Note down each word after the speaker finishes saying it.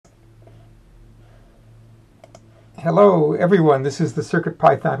Hello everyone, this is the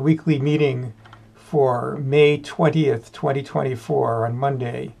CircuitPython weekly meeting for May 20th, 2024 on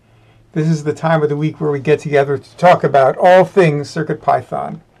Monday. This is the time of the week where we get together to talk about all things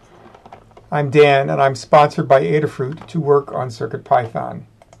CircuitPython. I'm Dan and I'm sponsored by Adafruit to work on CircuitPython.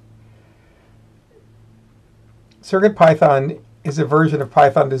 CircuitPython is a version of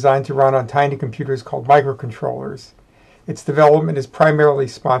Python designed to run on tiny computers called microcontrollers. Its development is primarily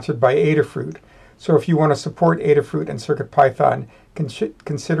sponsored by Adafruit. So if you want to support Adafruit and CircuitPython,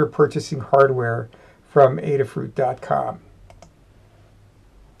 consider purchasing hardware from adafruit.com.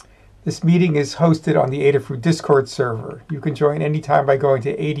 This meeting is hosted on the Adafruit Discord server. You can join anytime by going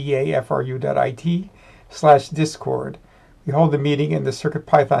to adafru.it/discord. We hold the meeting in the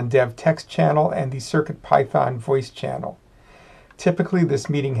CircuitPython dev text channel and the CircuitPython voice channel. Typically, this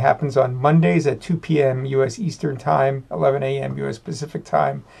meeting happens on Mondays at 2 p.m. U.S. Eastern Time, 11 a.m. U.S. Pacific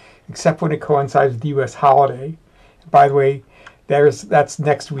Time, except when it coincides with the U.S. holiday. By the way, that's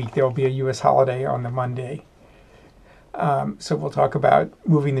next week. There will be a U.S. holiday on the Monday. So we'll talk about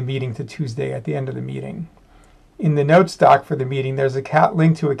moving the meeting to Tuesday at the end of the meeting. In the notes doc for the meeting, there's a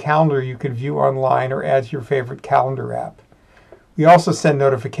link to a calendar you can view online or add to your favorite calendar app. We also send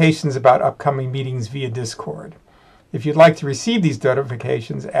notifications about upcoming meetings via Discord. If you'd like to receive these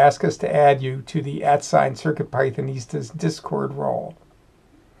notifications, ask us to add you to the @CircuitPythonistas Discord role.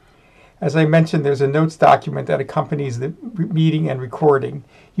 As I mentioned, there's a notes document that accompanies the meeting and recording.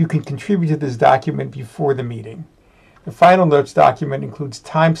 You can contribute to this document before the meeting. The final notes document includes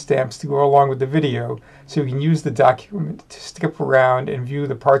timestamps to go along with the video, so you can use the document to skip around and view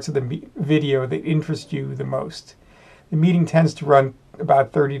the parts of the video that interest you the most. The meeting tends to run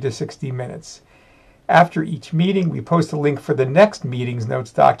about 30 to 60 minutes. After each meeting, we post a link for the next meeting's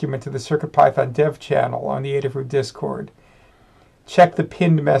notes document to the CircuitPython dev channel on the Adafruit Discord. Check the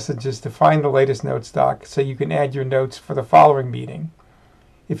pinned messages to find the latest notes doc so you can add your notes for the following meeting.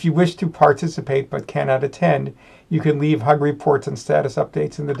 If you wish to participate but cannot attend, you can leave hug reports and status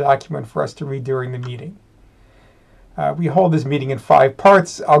updates in the document for us to read during the meeting. We hold this meeting in 5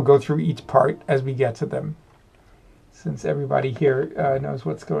 parts. I'll go through each part as we get to them, since everybody here knows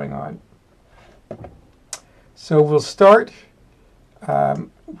what's going on. So we'll start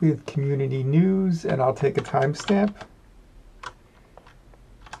with community news, and I'll take a timestamp.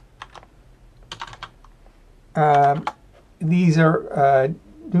 These are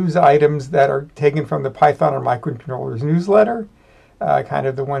news items that are taken from the Python and Microcontrollers newsletter, kind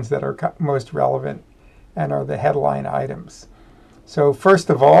of the ones that are most relevant and are the headline items. So first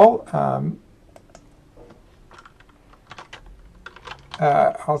of all,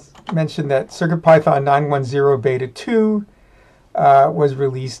 I'll mention that CircuitPython 9.10 Beta 2 was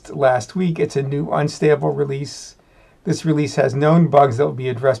released last week. It's a new unstable release. This release has known bugs that will be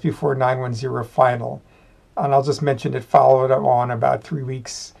addressed before 9.10 final. And I'll just mention it followed on about 3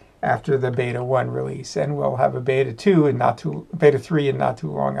 weeks after the Beta 1 release. And we'll have a Beta 2 and Beta 3 in not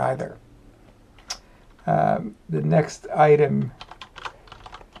too long either. The next item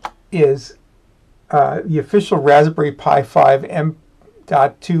is the official Raspberry Pi 5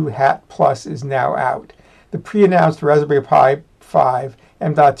 M.2 Hat Plus is now out. The pre-announced Raspberry Pi 5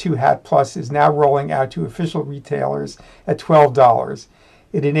 M.2 Hat Plus is now rolling out to official retailers at $12.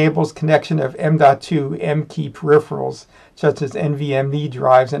 It enables connection of M.2 M-key peripherals, such as NVMe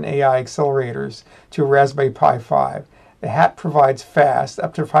drives and AI accelerators, to a Raspberry Pi 5. The hat provides fast,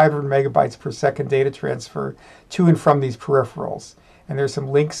 up to 500 megabytes per second data transfer to and from these peripherals. And there's some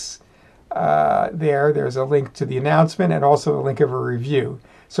links there. There's a link to the announcement and also a link of a review.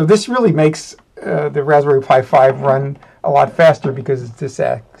 So this really makes the Raspberry Pi 5 run a lot faster because its disk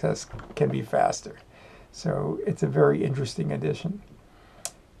access can be faster. So it's a very interesting addition.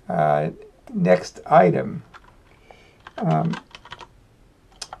 Next item.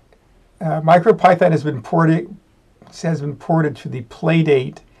 MicroPython has been ported to the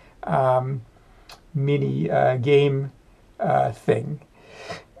Playdate mini game thing.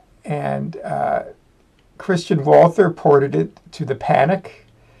 And Christian Walther ported it to the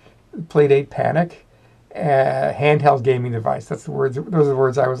Playdate Panic, handheld gaming device. Those are the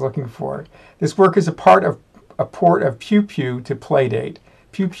words I was looking for. This work is a port of Pew Pew to Playdate.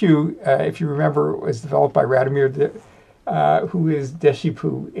 Pew Pew, if you remember, was developed by Radomir, who is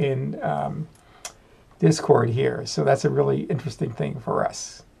Deshipu in Discord here. So that's a really interesting thing for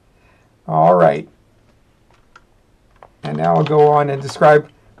us. All right. And now I'll go on and describe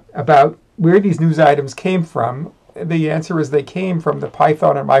about where these news items came from. The answer is they came from the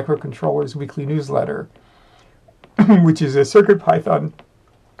Python and Microcontrollers weekly newsletter, which is a CircuitPython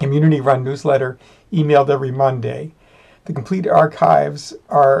community-run newsletter emailed every Monday. The complete archives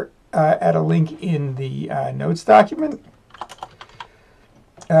are at a link in the notes document.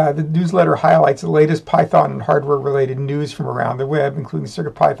 The newsletter highlights the latest Python and hardware-related news from around the web, including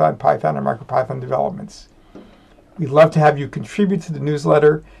CircuitPython, Python, and MicroPython developments. We'd love to have you contribute to the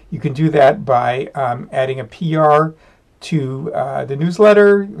newsletter. You can do that by adding a PR to the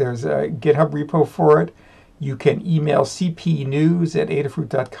newsletter. There's a GitHub repo for it. You can email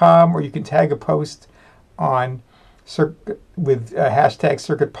cpnews@adafruit.com, or you can tag a post on with hashtag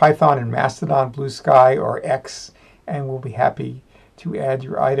CircuitPython in Mastodon, Blue Sky, or X, and we'll be happy to add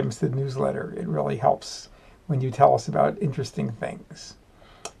your items to the newsletter. It really helps when you tell us about interesting things.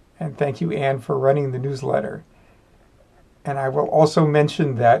 And thank you, Anne, for running the newsletter. And I will also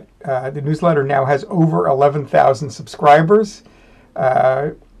mention that the newsletter now has over 11,000 subscribers,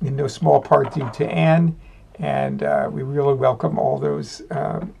 in no small part due to Anne. And we really welcome all those,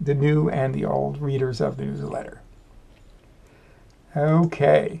 the new and the old readers of the newsletter.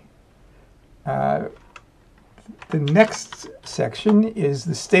 Okay. The next section is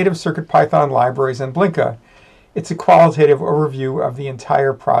the state of CircuitPython libraries and Blinka. It's a qualitative overview of the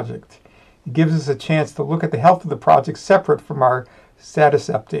entire project. It gives us a chance to look at the health of the project separate from our status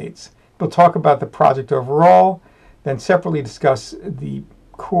updates. We'll talk about the project overall, then separately discuss the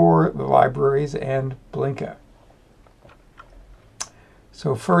core, the libraries, and Blinka.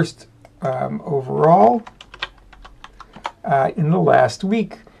 So first, overall, in the last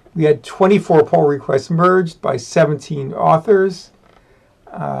week, we had 24 pull requests merged by 17 authors.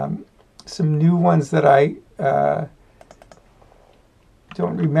 Some new ones that I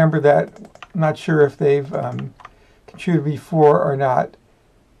don't remember that. I'm not sure if they've contributed before or not.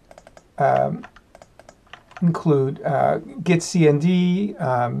 Include GitCND,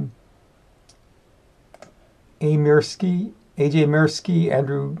 AJ Mirsky,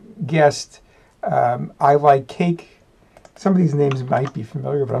 Andrew Guest, I Like Cake. Some of these names might be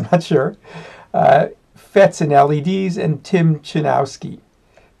familiar, but I'm not sure. FETs and LEDs, and Tim Chinowski.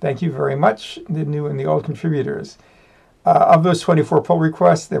 Thank you very much, the new and the old contributors. Of those 24 pull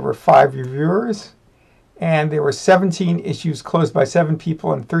requests, there were 5 reviewers, and there were 17 issues closed by 7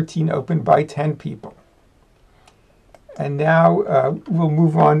 people and 13 opened by 10 people. And now we'll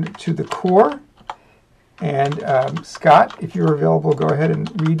move on to the core. And Scott, if you're available, go ahead and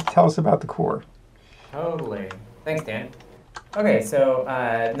tell us about the core. Totally. Thanks, Dan. Okay, so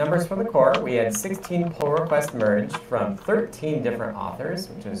numbers for the core. We had 16 pull requests merged from 13 different authors,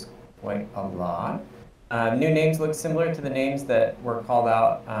 which is quite a lot. New names look similar to the names that were called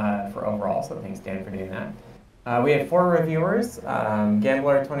out for overall, so thanks, Dan, for doing that. We had 4 reviewers.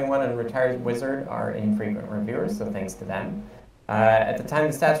 Gambler21 and Retired Wizard are infrequent reviewers, so thanks to them. At the time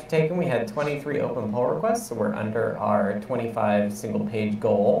the stats were taken, we had 23 open pull requests, so we're under our 25 single-page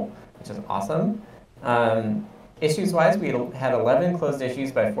goal, which is awesome. Issues-wise, we had 11 closed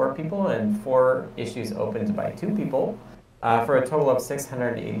issues by 4 people and 4 issues opened by 2 people, for a total of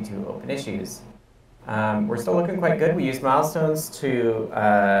 682 open issues. We're still looking quite good. We used milestones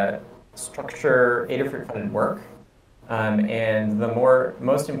to structure Adafruit-funded work. And the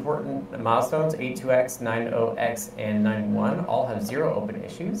most important milestones, 82X, 90X, and 91, all have 0 open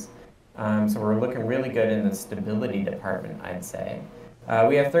issues. So we're looking really good in the stability department, I'd say.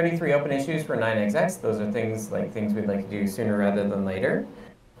 We have 33 open issues for 9XX. Those are things we'd like to do sooner rather than later.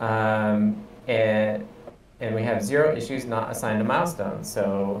 And we have 0 issues not assigned to milestones.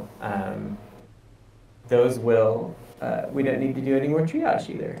 So those will, we don't need to do any more triage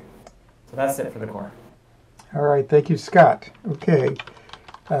either. So that's it for the core. All right, thank you, Scott. Okay,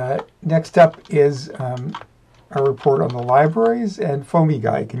 next up is a report on the libraries, and Foamy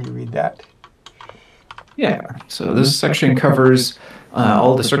Guy, can you read that? Yeah, so this section covers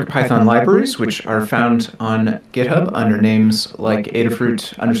all the CircuitPython libraries, which are found on GitHub under names like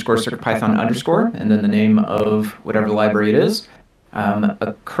Adafruit_CircuitPython_, and then the name of whatever library it is.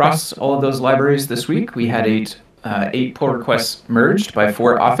 Across all of those libraries this week, we had 8 pull requests merged by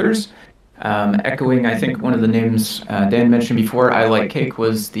 4 authors. Echoing, I think, one of the names Dan mentioned before, I Like Cake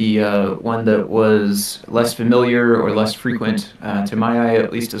was the one that was less familiar or less frequent to my eye,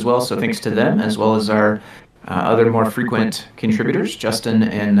 at least, as well. So thanks to them, as well as our other more frequent contributors, Justin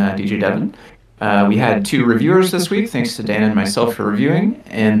and DJ Devon. We had 2 reviewers this week, thanks to Dan and myself for reviewing.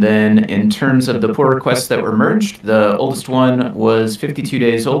 And then in terms of the pull requests that were merged, the oldest one was 52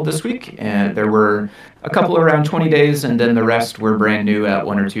 days old this week. And there were a couple around 20 days, and then the rest were brand new at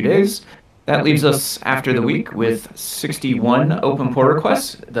 1 or 2 days. That leaves us after the week with 61 open pull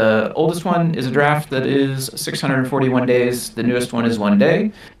requests. The oldest one is a draft that is 641 days. The newest one is 1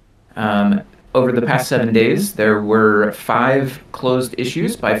 day. Over the past 7 days, there were 5 closed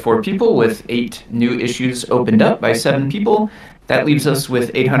issues by 4 people with 8 new issues opened up by 7 people. That leaves us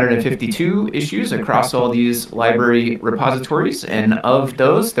with 852 issues across all these library repositories, and of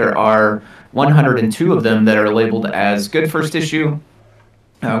those, there are 102 of them that are labeled as good first issue,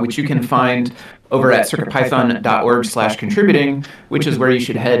 which you can find over at circuitpython.org/contributing, which is where you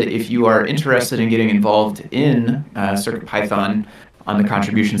should head if you are interested in getting involved in CircuitPython on the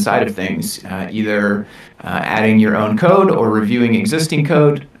contribution side of things, either adding your own code or reviewing existing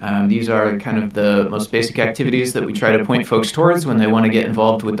code. These are kind of the most basic activities that we try to point folks towards when they want to get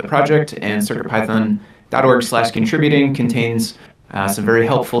involved with the project, and circuitpython.org/contributing contains some very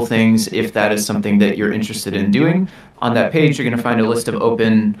helpful things if that is something that you're interested in doing. On that page, you're going to find a list of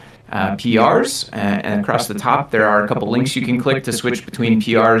open PRs, and across the top there are a couple links you can click to switch between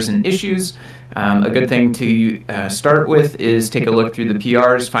PRs and issues. A good thing to start with is take a look through the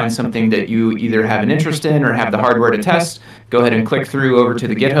PRs, find something that you either have an interest in or have the hardware to test. Go ahead and click through over to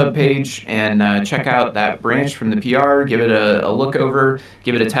the GitHub page and check out that branch from the PR, give it a look over,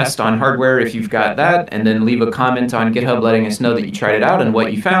 give it a test on hardware if you've got that, and then leave a comment on GitHub letting us know that you tried it out and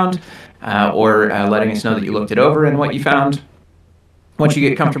what you found, or letting us know that you looked it over and what you found. Once you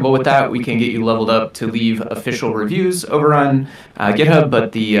get comfortable with that, we can get you leveled up to leave official reviews over on GitHub,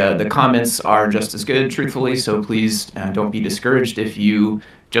 but the comments are just as good, truthfully, so please don't be discouraged if you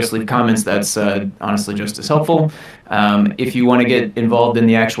just leave comments. That's honestly just as helpful. If you want to get involved in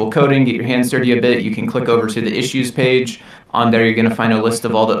the actual coding, get your hands dirty a bit, you can click over to the issues page. On there, you're going to find a list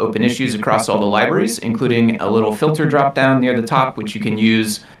of all the open issues across all the libraries, including a little filter drop-down near the top, which you can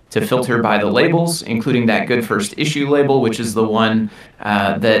use to filter by the labels, including that good first issue label, which is the one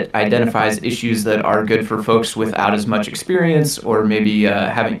that identifies issues that are good for folks without as much experience, or maybe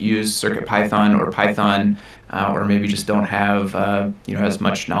haven't used CircuitPython or Python, or maybe just don't have as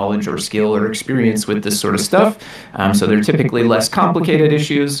much knowledge or skill or experience with this sort of stuff. So they're typically less complicated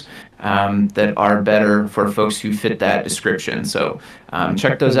issues that are better for folks who fit that description. So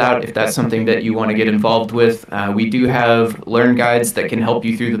check those out if that's something that you want to get involved with. We do have Learn guides that can help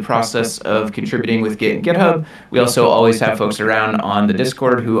you through the process of contributing with Git and GitHub. We also always have folks around on the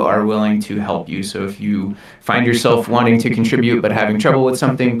Discord who are willing to help you. So if you find yourself wanting to contribute but having trouble with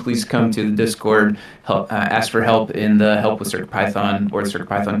something, please come to the Discord, ask for help in the Help with CircuitPython or the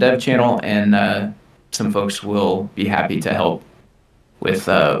CircuitPython Dev channel, and some folks will be happy to help with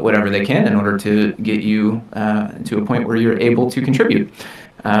whatever they can in order to get you to a point where you're able to contribute.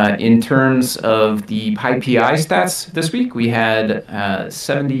 In terms of the PyPI stats this week, we had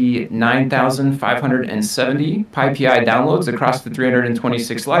 79,570 PyPI downloads across the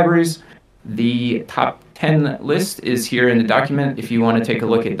 326 libraries. The top 10 list is here in the document if you want to take a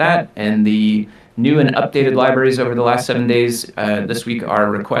look at that, and the new and updated libraries over the last 7 days this week are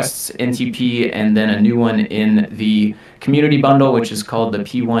requests, NTP, and then a new one in the community bundle, which is called the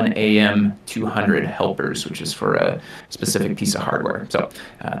P1AM 200 helpers, which is for a specific piece of hardware. So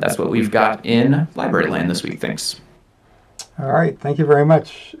that's what we've got in library land this week. Thanks. All right, thank you very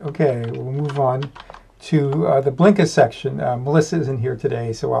much. Okay, we'll move on to the Blinka section. Melissa isn't here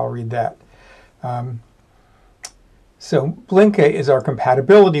today, so I'll read that. So Blinka is our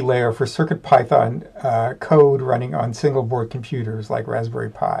compatibility layer for CircuitPython code running on single board computers like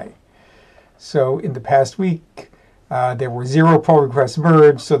Raspberry Pi. So in the past week, there were 0 pull requests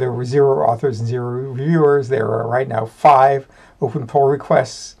merged, so there were 0 authors and 0 reviewers. There are right now 5 open pull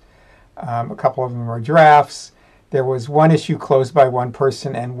requests. A couple of them are drafts. There was 1 issue closed by 1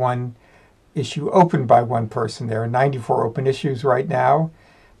 person and 1 issue opened by 1 person. There are 94 open issues right now.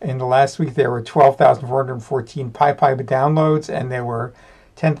 In the last week, there were 12,414 PyPy downloads, and there were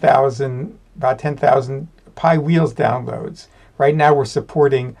about 10,000 PyWheels downloads. Right now, we're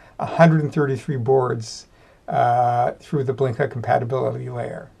supporting 133 boards through the Blinka compatibility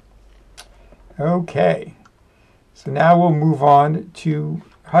layer. Okay, so now we'll move on to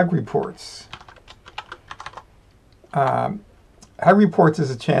Hug Reports. Hug Reports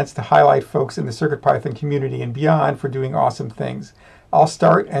is a chance to highlight folks in the CircuitPython community and beyond for doing awesome things. I'll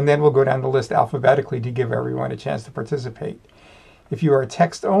start, and then we'll go down the list alphabetically to give everyone a chance to participate. If you are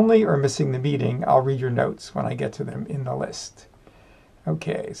text only or missing the meeting, I'll read your notes when I get to them in the list.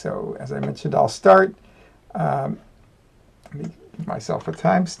 Okay, so as I mentioned, I'll start. Let me give myself a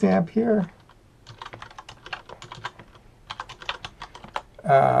timestamp here.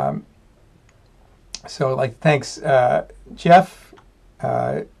 So thanks Jeff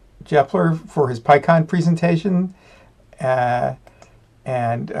Jepler for his PyCon presentation.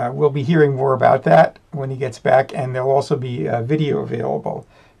 And we'll be hearing more about that when he gets back, and there'll also be a video available.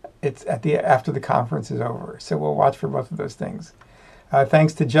 It's after the conference is over, so we'll watch for both of those things.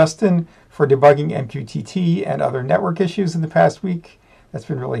 Thanks to Justin for debugging MQTT and other network issues in the past week. That's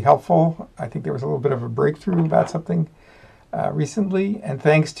been really helpful. I think there was a little bit of a breakthrough about something. recently. And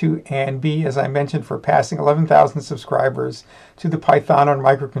thanks to Ann B, as I mentioned, for passing 11,000 subscribers to the Python on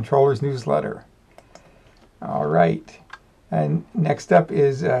Microcontrollers newsletter. All right. And next up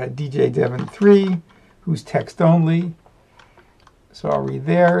is DJ Devon 3, who's text only. So I'll read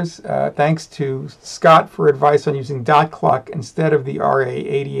theirs. Thanks to Scott for advice on using dot clock instead of the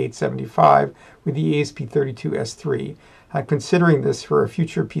RA8875 with the ESP32S3. I'm considering this for a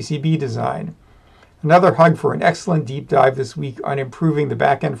future PCB design. Another hug for an excellent deep dive this week on improving the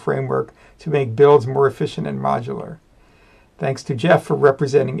backend framework to make builds more efficient and modular. Thanks to Jeff for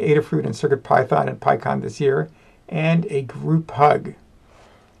representing Adafruit and CircuitPython and PyCon this year, and a group hug.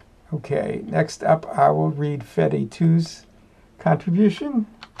 Okay, next up I will read Fede2's contribution.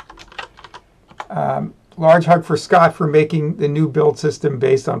 Large hug for Scott for making the new build system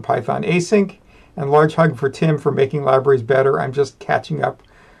based on Python async, and large hug for Tim for making libraries better. I'm just catching up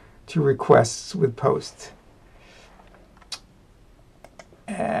to requests with posts.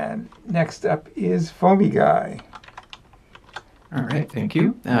 And next up is Foamy Guy. All right, thank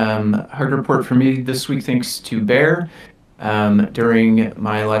you. Hard report for me this week, thanks to Bear. During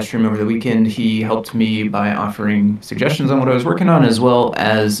my live stream over the weekend, he helped me by offering suggestions on what I was working on, as well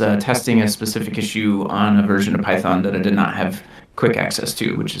as testing a specific issue on a version of Python that I did not have quick access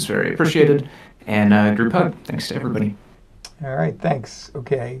to, which is very appreciated. And group hug, thanks to everybody. All right, thanks.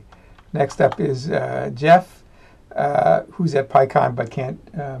 Okay, next up is Jeff, who's at PyCon but can't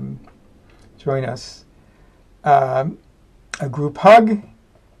join us. A group hug.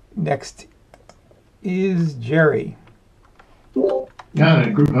 Next is Jerry. Yeah, a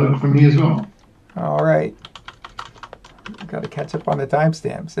group hug from me as well. All right. Got to catch up on the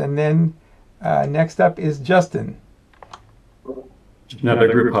timestamps. And then next up is Justin.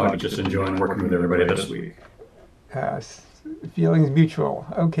 Another group hug, just enjoying working with everybody this week. Feelings mutual.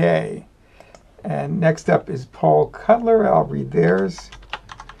 Okay. And next up is Paul Cutler. I'll read theirs.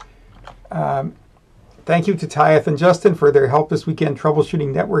 Thank you to Tyeth and Justin for their help this weekend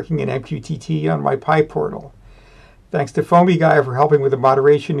troubleshooting networking and MQTT on my Pi portal. Thanks to Foamy Guy for helping with the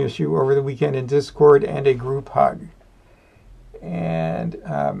moderation issue over the weekend in Discord, and a group hug. And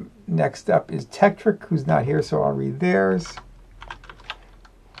next up is Tektrick, who's not here, so I'll read theirs.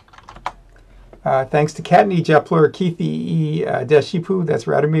 Thanks to Katni Jepler, Keith E. Deshipu, that's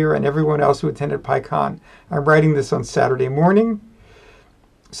Radomir, and everyone else who attended PyCon. I'm writing this on Saturday morning,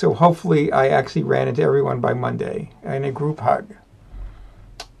 so hopefully I actually ran into everyone by Monday. And a group hug.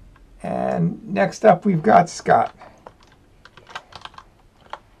 And next up we've got Scott.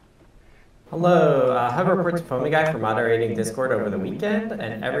 Hello, hug report to Foamy Guy for moderating Discord over the weekend,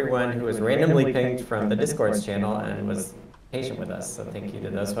 and everyone who was randomly pinged from the Discord's channel and was patient with us, so thank you to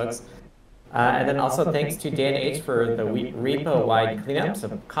those folks. And then also thanks to Dan H for the repo-wide cleanups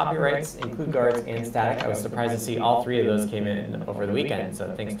of copyrights, include guards, and static. I was surprised to see all three of those came in over the weekend,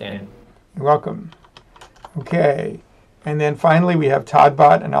 so thanks, Dan. You're welcome. Okay, and then finally we have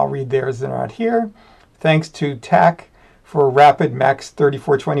Toddbot, and I'll read theirs, they're not here. Thanks to TAC for rapid Max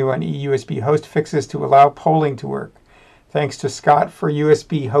 3421E USB host fixes to allow polling to work. Thanks to Scott for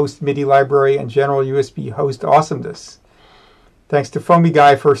USB host MIDI library and general USB host awesomeness. Thanks to Foamy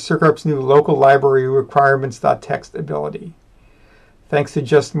Guy for CircUp's new local library requirements.txt ability. Thanks to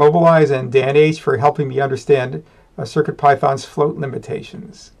Just Mobilize and Dan H for helping me understand CircuitPython's float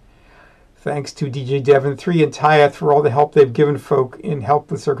limitations. Thanks to DJ Devon 3 and Tyeth for all the help they've given folk in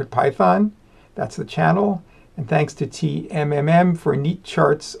Help with CircuitPython. That's the channel. And thanks to TMMM for neat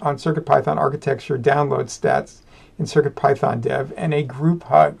charts on CircuitPython architecture download stats in CircuitPython dev, and a group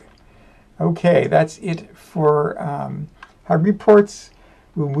hug. Okay, that's it for hug reports.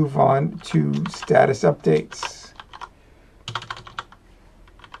 We'll move on to status updates.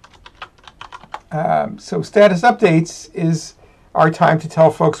 So status updates is our time to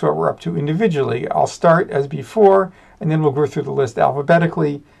tell folks what we're up to individually. I'll start as before, and then we'll go through the list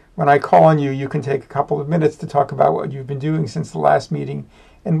alphabetically. When I call on you, you can take a couple of minutes to talk about what you've been doing since the last meeting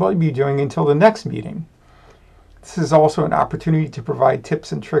and what you'll be doing until the next meeting. This is also an opportunity to provide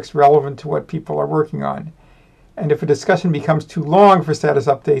tips and tricks relevant to what people are working on. And if a discussion becomes too long for status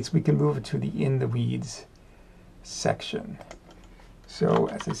updates, we can move it to the In the Weeds section. So,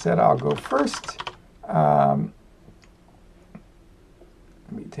 as I said, I'll go first. Let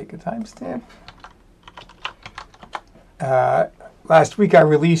me take a timestamp. Last week I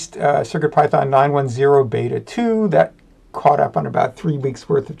released CircuitPython 9.10 Beta 2. That caught up on about 3 weeks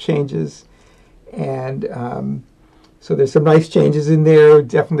worth of changes. And so there's some nice changes in there.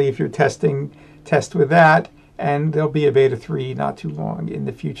 Definitely if you're testing, test with that. And there'll be a Beta 3 not too long in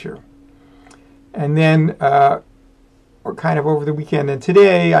the future. And then, or kind of over the weekend and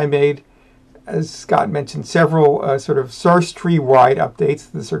today, I made as Scott mentioned, several sort of source tree-wide updates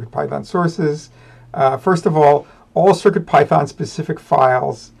to the CircuitPython sources. First of all CircuitPython specific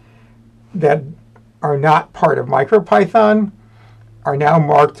files that are not part of MicroPython are now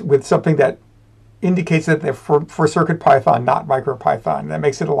marked with something that indicates that they're for CircuitPython, not MicroPython. That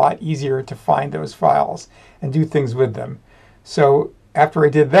makes it a lot easier to find those files and do things with them. So after I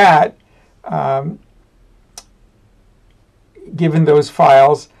did that, given those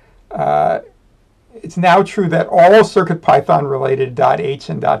files, it's now true that all CircuitPython related .h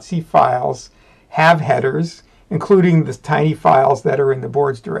and .c files have headers, including the tiny files that are in the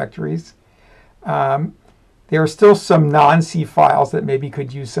board's directories. There are still some non-C files that maybe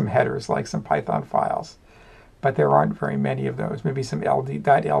could use some headers, like some Python files, but there aren't very many of those, maybe some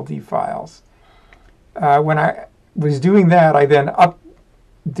 .ld files. When I was doing that, I then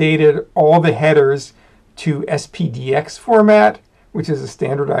updated all the headers to SPDX format, which is a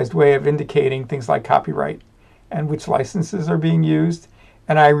standardized way of indicating things like copyright and which licenses are being used.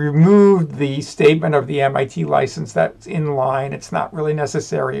 And I removed the statement of the MIT license that's in line. It's not really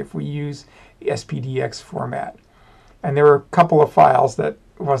necessary if we use the SPDX format. And there were a couple of files that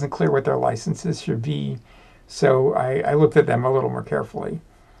it wasn't clear what their licenses should be. So I looked at them a little more carefully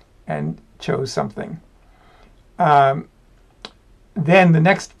and chose something. Then the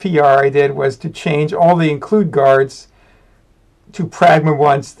next PR I did was to change all the include guards to pragma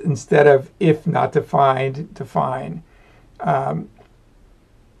once instead of if not defined, define. Pragma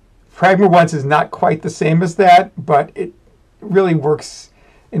once is not quite the same as that, but it really works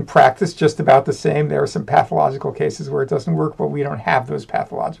in practice just about the same. There are some pathological cases where it doesn't work, but we don't have those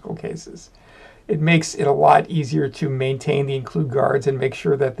pathological cases. It makes it a lot easier to maintain the include guards and make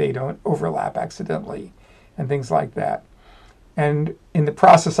sure that they don't overlap accidentally and things like that. And in the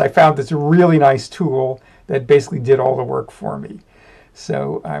process, I found this really nice tool that basically did all the work for me.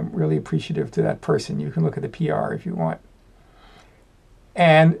 So I'm really appreciative to that person. You can look at the PR if you want.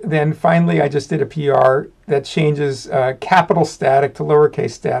 And then finally, I just did a PR that changes capital static to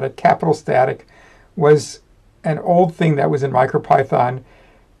lowercase static. Capital static was an old thing that was in MicroPython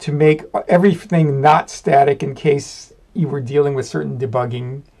to make everything not static in case you were dealing with certain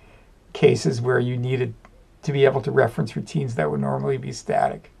debugging cases where you needed to be able to reference routines that would normally be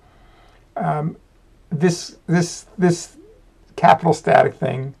static. This capital static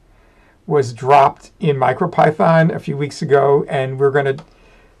thing was dropped in MicroPython a few weeks ago, and we're going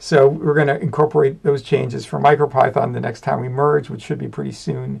to incorporate those changes for MicroPython the next time we merge, which should be pretty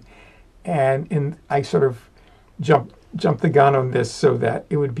soon. And I sort of jumped the gun on this so that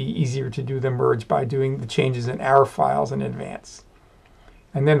it would be easier to do the merge by doing the changes in our files in advance.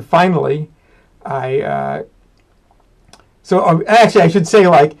 And then finally, actually I should say,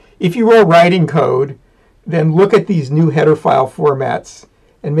 like, if you are writing code, then look at these new header file formats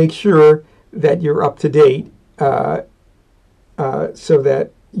and make sure that you're up to date so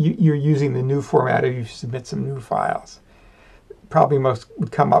that you're using the new format if you submit some new files. Probably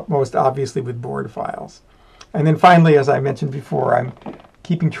would come up most obviously with board files. And then finally, as I mentioned before, I'm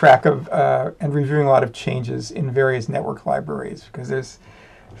keeping track of and reviewing a lot of changes in various network libraries because there's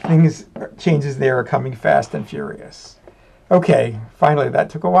changes there are coming fast and furious. Okay, finally that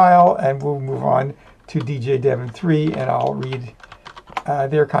took a while, and we'll move on to DJ Devon 3, and I'll read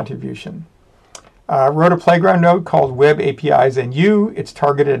their contribution. Wrote a playground node called Web APIs and You. It's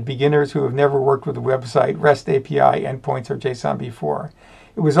targeted at beginners who have never worked with a website, REST API, endpoints, or JSON before.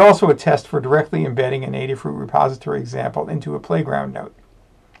 It was also a test for directly embedding an Adafruit repository example into a playground node.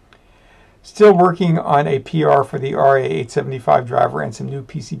 Still working on a PR for the RA875 driver and some new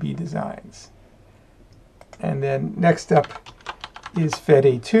PCB designs. And then next up is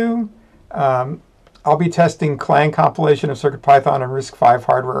FedA2. I'll be testing Clang compilation of CircuitPython on RISC-V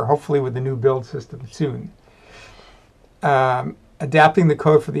hardware, hopefully with the new build system soon. Adapting the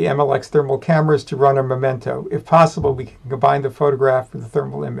code for the MLX thermal cameras to run a Memento. If possible, we can combine the photograph with the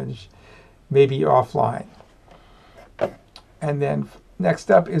thermal image, maybe offline. And then next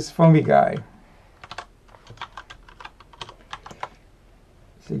up is Foamy Guy.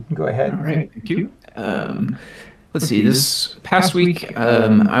 So you can go ahead. All right, thank you. Let's see, this past week,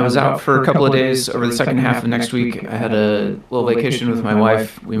 I was out for a couple of days. Over the second half of next week, I had a little vacation with my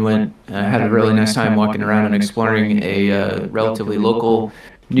wife. We went, had a really nice time walking around and exploring a relatively local,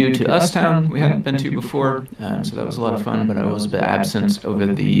 new to us town we hadn't been to before. So that was a lot of fun, but I was a bit absent over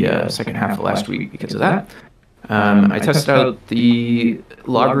the second half of last week because of that. I tested out the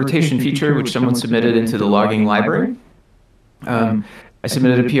log rotation feature, which someone submitted into the logging library. I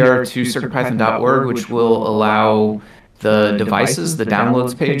submitted a PR to CircuitPython.org, which will allow the devices, the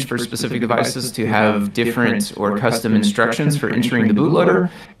downloads page for specific devices, to have different or custom instructions for entering the bootloader.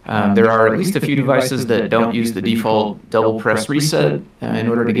 There are at least a few devices that don't use the default double press reset in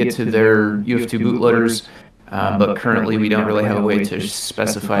order to get to their UF2 bootloaders. But currently we don't really have a way to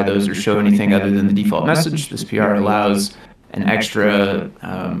specify those or show anything other than the default message. This PR allows an extra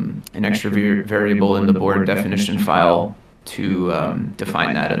variable in the board definition file to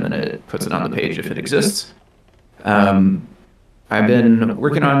define that, and then it puts it on the page if it exists. I've been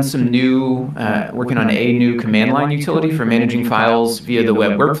working on a new command line utility for managing files via the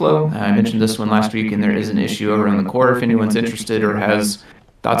web workflow. I mentioned this one last week, and there is an issue over on the core if anyone's interested or has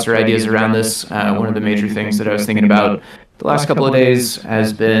thoughts or ideas around this. One of the major things that I was thinking about the last couple of days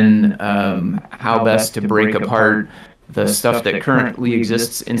has been how best to break apart the stuff that currently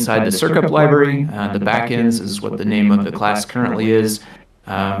exists inside the CircuitPython library. The backends is what the name of the class currently is.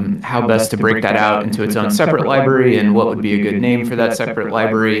 How best to break that out into its own separate library, and what would be a good name for that separate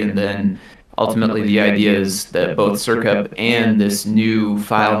library. And then ultimately the idea is that both CircuitPython and this new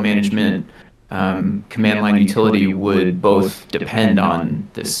file management command line utility would both depend on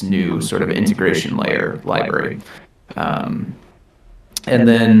this new sort of integration layer library. And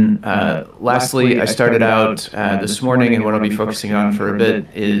then lastly, I started out this morning, and what I'll be focusing on for a bit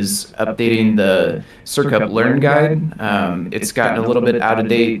is updating the CircuitPython Learn Guide. It's gotten a little bit out of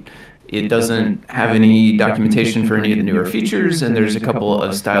date. It doesn't have any documentation for any of the newer features, and there's a couple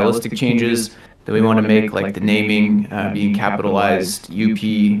of stylistic changes that we want to make, like the naming being capitalized UP,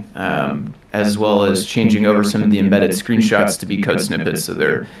 as well as changing over some of the embedded screenshots to be code snippets so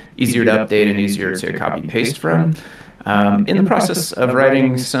they're easier to update and easier to copy paste from. In the process of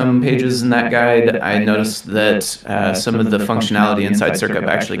writing some pages in that guide, I noticed that some of the functionality inside CircuitPython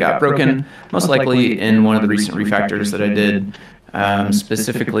actually got broken, most likely in one of the recent refactors that I did,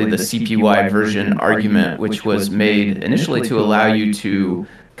 specifically the CPY version argument, which was made initially to allow you to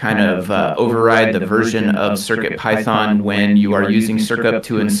kind of override the version of CircuitPython when you are using CircuitPython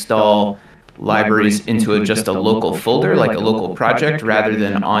to install libraries into just a local folder, like a local project, rather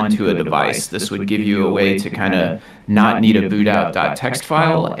than onto a device. This would give you a way to kind of not need a boot out.txt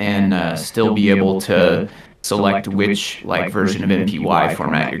file and still be able to select which version of MPY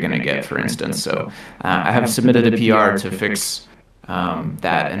format you're going to get, for instance. So I have submitted a PR to fix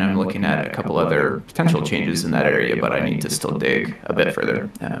that, and I'm looking at a couple other potential changes in that area, but I need to still dig a bit further.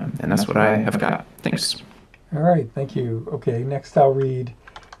 And that's what I have got. Thanks. All right, thank you. Okay, next I'll read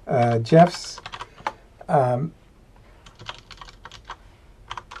Jeff's.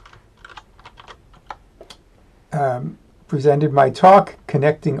 Presented my talk,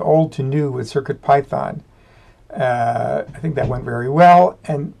 Connecting Old to New with CircuitPython. I think that went very well,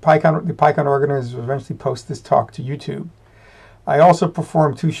 and the PyCon organizers will eventually post this talk to YouTube. I also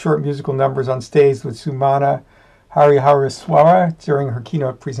performed 2 short musical numbers on stage with Sumana Harihareswara during her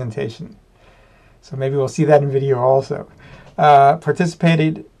keynote presentation. So maybe we'll see that in video also.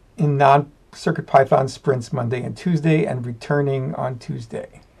 Participated in non-CircuitPython sprints Monday and Tuesday, and returning on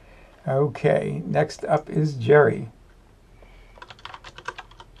Tuesday. Okay, next up is Jerry.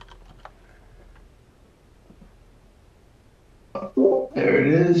 There it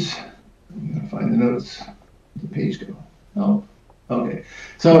is. I'm going to find the notes. Where'd the page go? Oh, okay.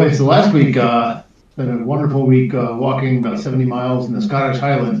 So it's the last week. It's been a wonderful week walking about 70 miles in the Scottish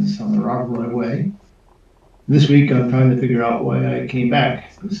Highlands on the Robert Roy Way. This week I'm trying to figure out why I came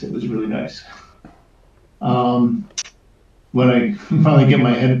back, because it was really nice. When I finally get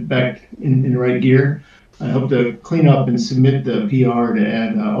my head back in the right gear, I hope to clean up and submit the PR to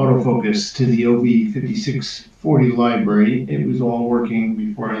add autofocus to the OV5640 library. It was all working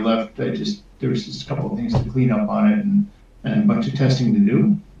before I left. There was just a couple of things to clean up on it, and a bunch of testing to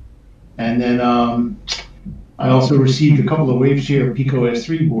do. And then I also received a couple of Waveshare Pico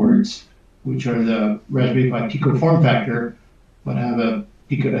S3 boards, which are the Raspberry Pi Pico form factor, but have an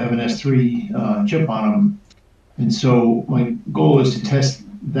S3 chip on them. And so my goal is to test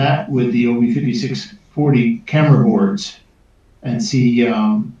that with the OV5640 camera boards and see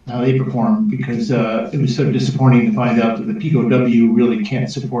how they perform, because it was so disappointing to find out that the Pico W really can't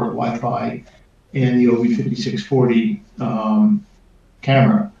support Wi-Fi in the OV5640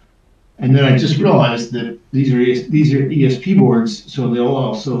 camera. And then I just realized that these are ESP boards, so they'll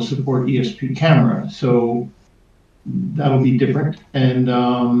also support ESP camera. So that'll be different, and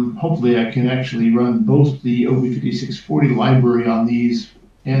hopefully I can actually run both the OV5640 library on these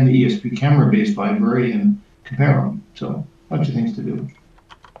and the ESP camera-based library and compare them. So a bunch of things to do.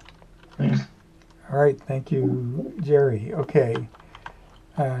 Thanks. All right, thank you, Jerry. Okay,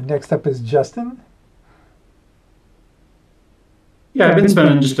 next up is Justin. Yeah, I've been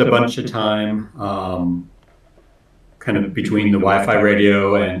spending just a bunch of time kind of between the Wi-Fi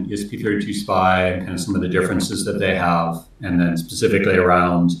radio and ESP32 SPI and kind of some of the differences that they have, and then specifically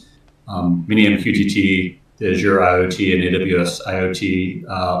around Mini MQTT, the Azure IoT and AWS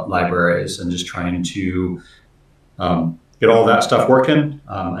IoT libraries, and just trying to get all that stuff working.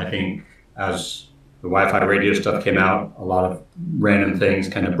 I think as the Wi-Fi radio stuff came out, a lot of random things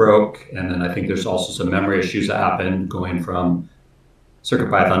kind of broke, and then I think there's also some memory issues that happened going from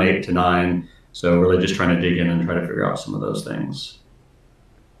CircuitPython 8 to 9. So really just trying to dig in and try to figure out some of those things.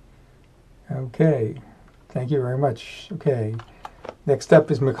 Okay, thank you very much. Okay, next up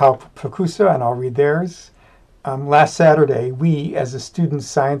is Mikhail Pokusa, and I'll read theirs. Last Saturday, we, as a student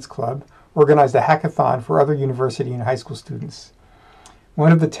science club, organized a hackathon for other university and high school students.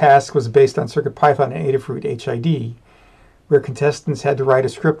 One of the tasks was based on CircuitPython and Adafruit HID, where contestants had to write a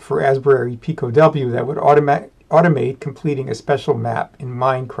script for Asbury PicoW that would automate completing a special map in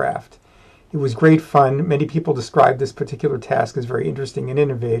Minecraft. It was great fun. Many people described this particular task as very interesting and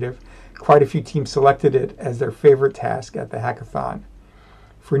innovative. Quite a few teams selected it as their favorite task at the hackathon.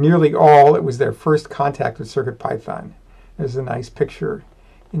 For nearly all, it was their first contact with CircuitPython. There's a nice picture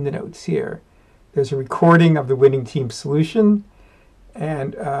in the notes here. There's a recording of the winning team's solution.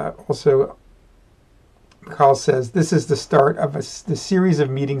 And also, Mikhail says, this is the start of the series of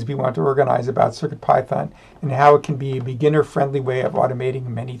meetings we want to organize about CircuitPython and how it can be a beginner-friendly way of automating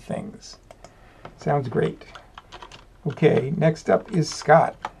many things. Sounds great. Okay, next up is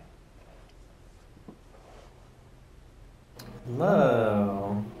Scott.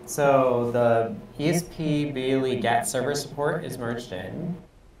 Hello. So the ESP Bailey GAT server support is merged in.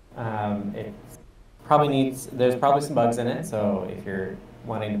 It probably there's probably some bugs in it, so if you're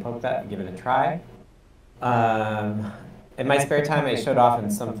wanting to poke that, give it a try. In my spare time, I showed off,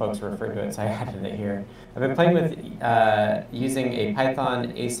 and some folks referred to it, so I added it here. I've been playing with using a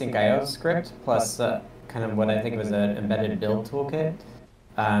Python async IO script plus kind of what I think was an embedded build toolkit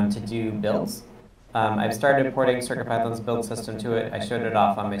to do builds. I've started porting CircuitPython's build system to it. I showed it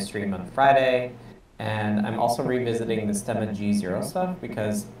off on my stream on Friday, and I'm also revisiting the Stemma G0 stuff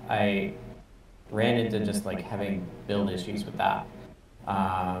because I ran into just like having build issues with that.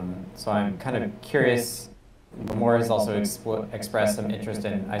 So I'm kind of curious. More has also expressed some interest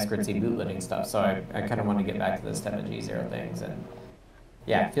in I2C bootloading stuff, so I kind of want to get back to the Stemma G0 things. And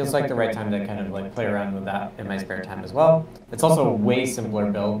yeah, it feels like the right time to kind of like play around with that in my spare time as well. It's also a way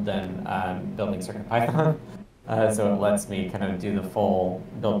simpler build than building CircuitPython, so it lets me kind of do the full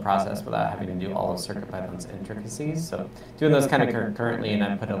build process without having to do all of CircuitPython's intricacies. So doing those kind of concurrently, and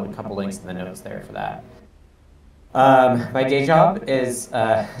I put a couple links in the notes there for that. My day job is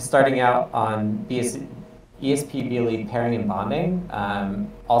starting out on ESP Bailey pairing and bonding.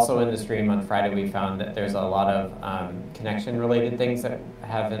 Also in the stream on Friday, we found that there's a lot of connection-related things that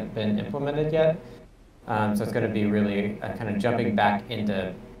haven't been implemented yet. So it's going to be really kind of jumping back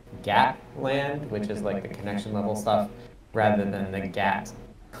into GAT land, which is like the connection level stuff, rather than the GAT,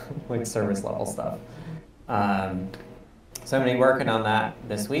 like service level stuff. So I'm going to be working on that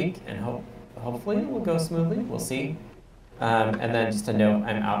this week, and hopefully it will go smoothly. We'll see. And then just a note,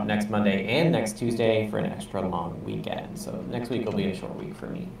 I'm out next Monday and next Tuesday for an extra long weekend. So next week will be a short week for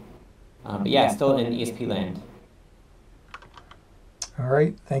me. But yeah, still in ESP land. All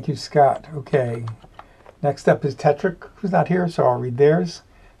right, thank you, Scott. Okay, next up is Tetrick, who's not here, so I'll read theirs.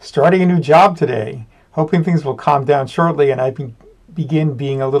 Starting a new job today. Hoping things will calm down shortly and I begin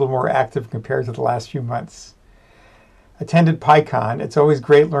being a little more active compared to the last few months. Attended PyCon. It's always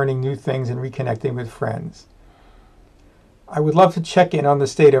great learning new things and reconnecting with friends. I would love to check in on the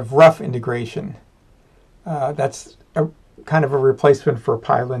state of rough integration. That's kind of a replacement for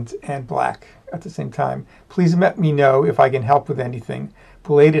Pylint and Black at the same time. Please let me know if I can help with anything.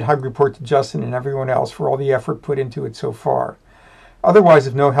 Belated hug report to Justin and everyone else for all the effort put into it so far. Otherwise,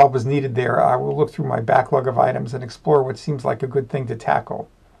 if no help is needed there, I will look through my backlog of items and explore what seems like a good thing to tackle.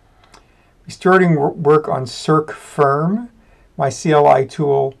 We're starting work on CircFirm, my CLI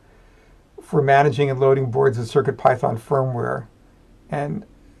tool for managing and loading boards of CircuitPython firmware. And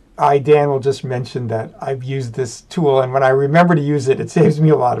Dan will just mention that I've used this tool, and when I remember to use it, it saves me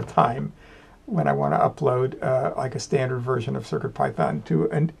a lot of time when I want to upload like a standard version of CircuitPython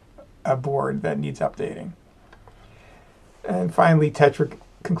to a board that needs updating. And finally, Tetrick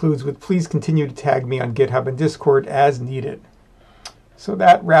concludes with, please continue to tag me on GitHub and Discord as needed. So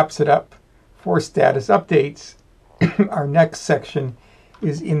that wraps it up for status updates. Our next section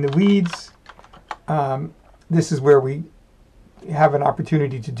is In the Weeds. This is where we have an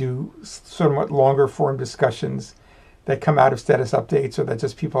opportunity to do somewhat longer form discussions that come out of status updates or that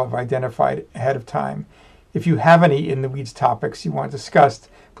just people have identified ahead of time. if you have any in the weeds topics you want discussed,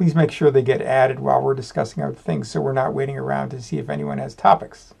 please make sure they get added while we're discussing other things so we're not waiting around to see if anyone has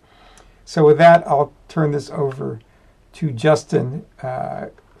topics. So with that, I'll turn this over to Justin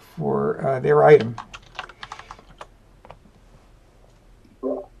for their item.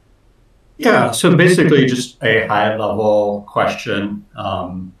 Yeah, so basically just a high-level question.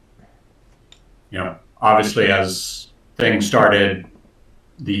 Obviously as things started,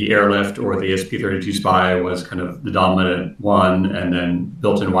 the airlift or the ESP32 SPI was kind of the dominant one, and then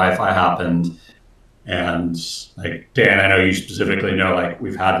built-in Wi-Fi happened. And like Dan, I know you specifically know, like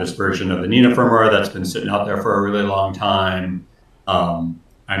we've had this version of the Nina firmware that's been sitting out there for a really long time.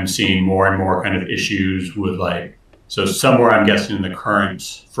 I'm seeing more and more kind of issues with so somewhere I'm guessing in the current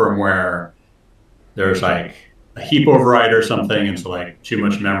firmware, there's like a heap override or something, and so like too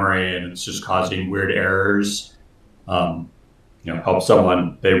much memory, and it's just causing weird errors. Help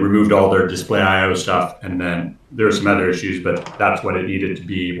someone, they removed all their display IO stuff, and then there's some other issues, but that's what it needed to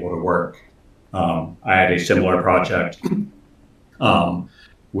be able to work. I had a similar project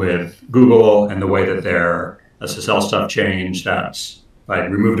with Google, and the way that their SSL stuff changed, that if I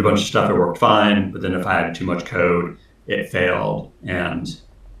removed a bunch of stuff, it worked fine, but then if I added too much code, it failed. And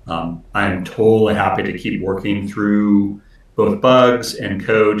I'm totally happy to keep working through both bugs and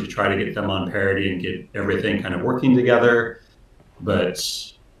code to try to get them on parity and get everything kind of working together. But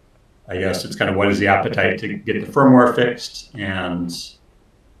I guess it's kind of, what is the appetite to get the firmware fixed,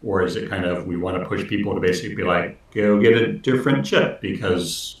 or is it kind of, we want to push people to basically be like, go get a different chip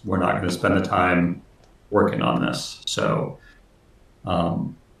because we're not going to spend the time working on this. So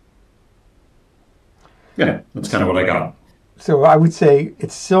that's kind of what I got. So I would say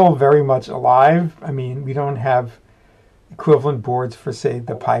it's still very much alive. I mean, we don't have equivalent boards for, say,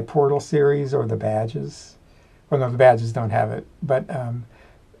 the PyPortal series or the badges. Well, no, the badges don't have it, but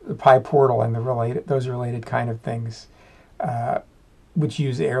the PyPortal and those related kind of things, which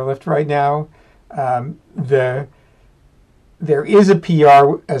use Airlift right now. There is a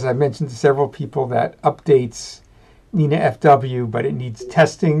PR, as I mentioned to several people, that updates Nina FW, but it needs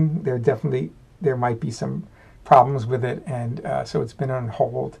testing. There might be some problems with it, and so it's been on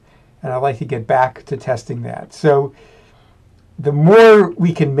hold. And I'd like to get back to testing that. So the more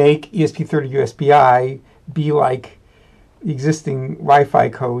we can make ESP32 SPI be like the existing Wi-Fi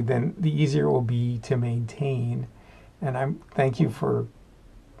code, then the easier it will be to maintain. And thank you for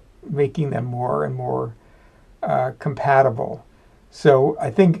making them more and more compatible. So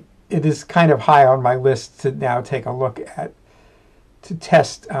I think it is kind of high on my list to now take a look at, to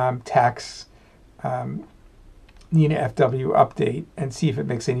test TAC's Nina FW update and see if it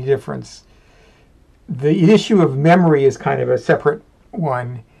makes any difference. The issue of memory is kind of a separate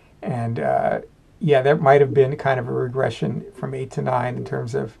one, and that might have been kind of a regression from 8 to 9 in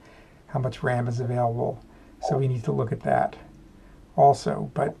terms of how much RAM is available. So we need to look at that also.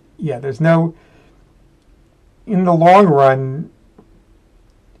 But yeah, there's no, in the long run,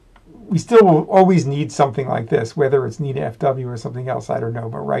 we still will always need something like this, whether it's Nina FW or something else, I don't know.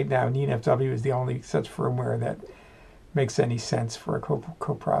 But right now, Nina FW is the only such firmware that makes any sense for a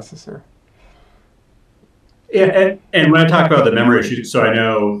coprocessor. Yeah, and when I talk about the memory issue, so I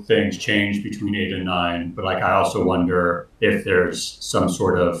know things change between 8 and 9, but I also wonder if there's some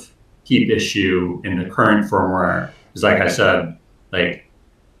sort of heap issue in the current firmware. Because like I said, the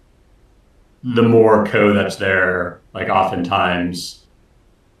more code that's there, oftentimes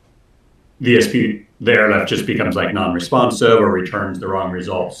the airlift just becomes non-responsive or returns the wrong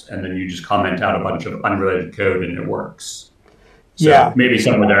results, and then you just comment out a bunch of unrelated code and it works. So maybe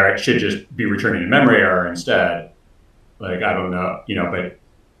somewhere there it should just be returning a memory error instead. I don't know, but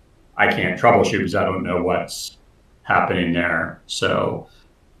I can't troubleshoot because I don't know what's happening there. So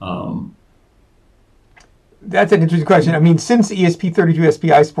that's an interesting question. I mean, since ESP32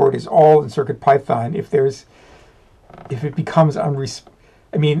 SPI support is all in CircuitPython, if it becomes the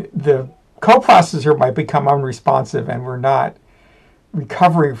coprocessor might become unresponsive, and we're not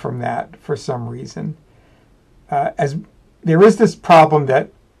recovering from that for some reason. As there is this problem that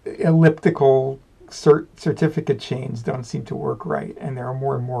elliptical certificate chains don't seem to work right, and there are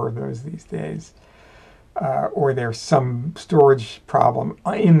more and more of those these days. Or there's some storage problem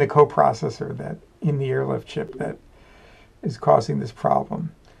in the coprocessor, that in the airlift chip, that is causing this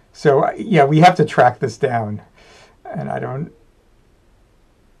problem. So yeah, we have to track this down, and I don't.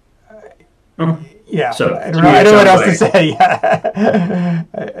 Yeah, so I don't know what else to say.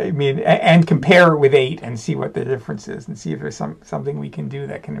 I mean, and compare it with 8 and see what the difference is, and see if there's something we can do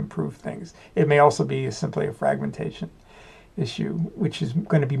that can improve things. It may also be simply a fragmentation issue, which is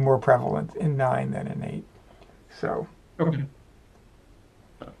going to be more prevalent in 9 than in 8. So. Okay.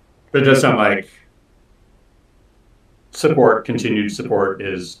 But it does sound like continued support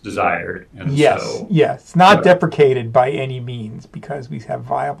is desired. And yes, so, yes. It's not deprecated by any means because we have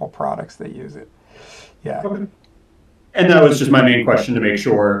viable products that use it. Yeah. Okay. And that was just my main question, to make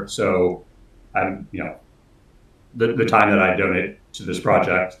sure. So I'm, the time that I donate to this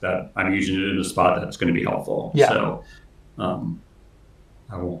project, that I'm using it in a spot that's going to be helpful. Yeah. So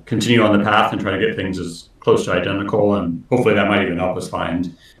I will continue on the path and try to get things as close to identical, and hopefully that might even help us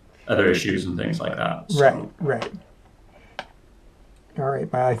find other issues and things like that. So. Right. All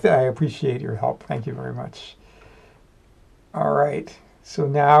right, I appreciate your help. Thank you very much. All right, so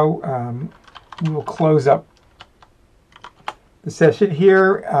now we will close up the session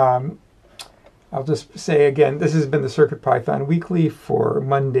here. I'll just say again, this has been the CircuitPython Weekly for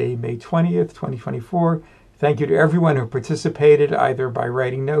Monday, May 20th, 2024. Thank you to everyone who participated, either by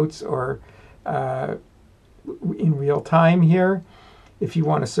writing notes or in real time here. If you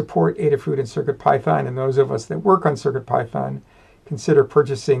want to support Adafruit and CircuitPython, and those of us that work on CircuitPython, consider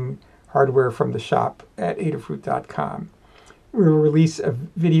purchasing hardware from the shop at adafruit.com. We'll release a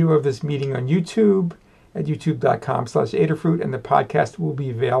video of this meeting on YouTube at youtube.com/Adafruit, and the podcast will be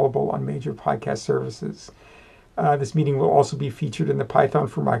available on major podcast services. This meeting will also be featured in the Python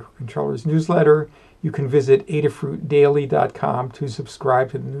for Microcontrollers newsletter. You can visit adafruitdaily.com to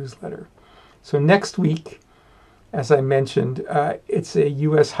subscribe to the newsletter. So next week, as I mentioned, it's a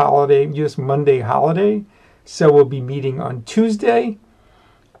U.S. holiday, U.S. Monday holiday. So we'll be meeting on Tuesday,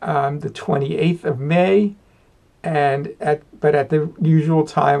 the 28th of May, but at the usual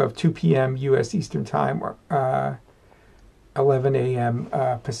time of 2 p.m. U.S. Eastern Time, or 11 a.m.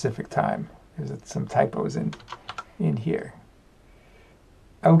 Pacific Time. There's some typos in here.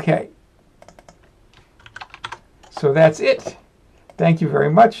 Okay. So that's it. Thank you very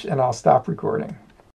much, and I'll stop recording.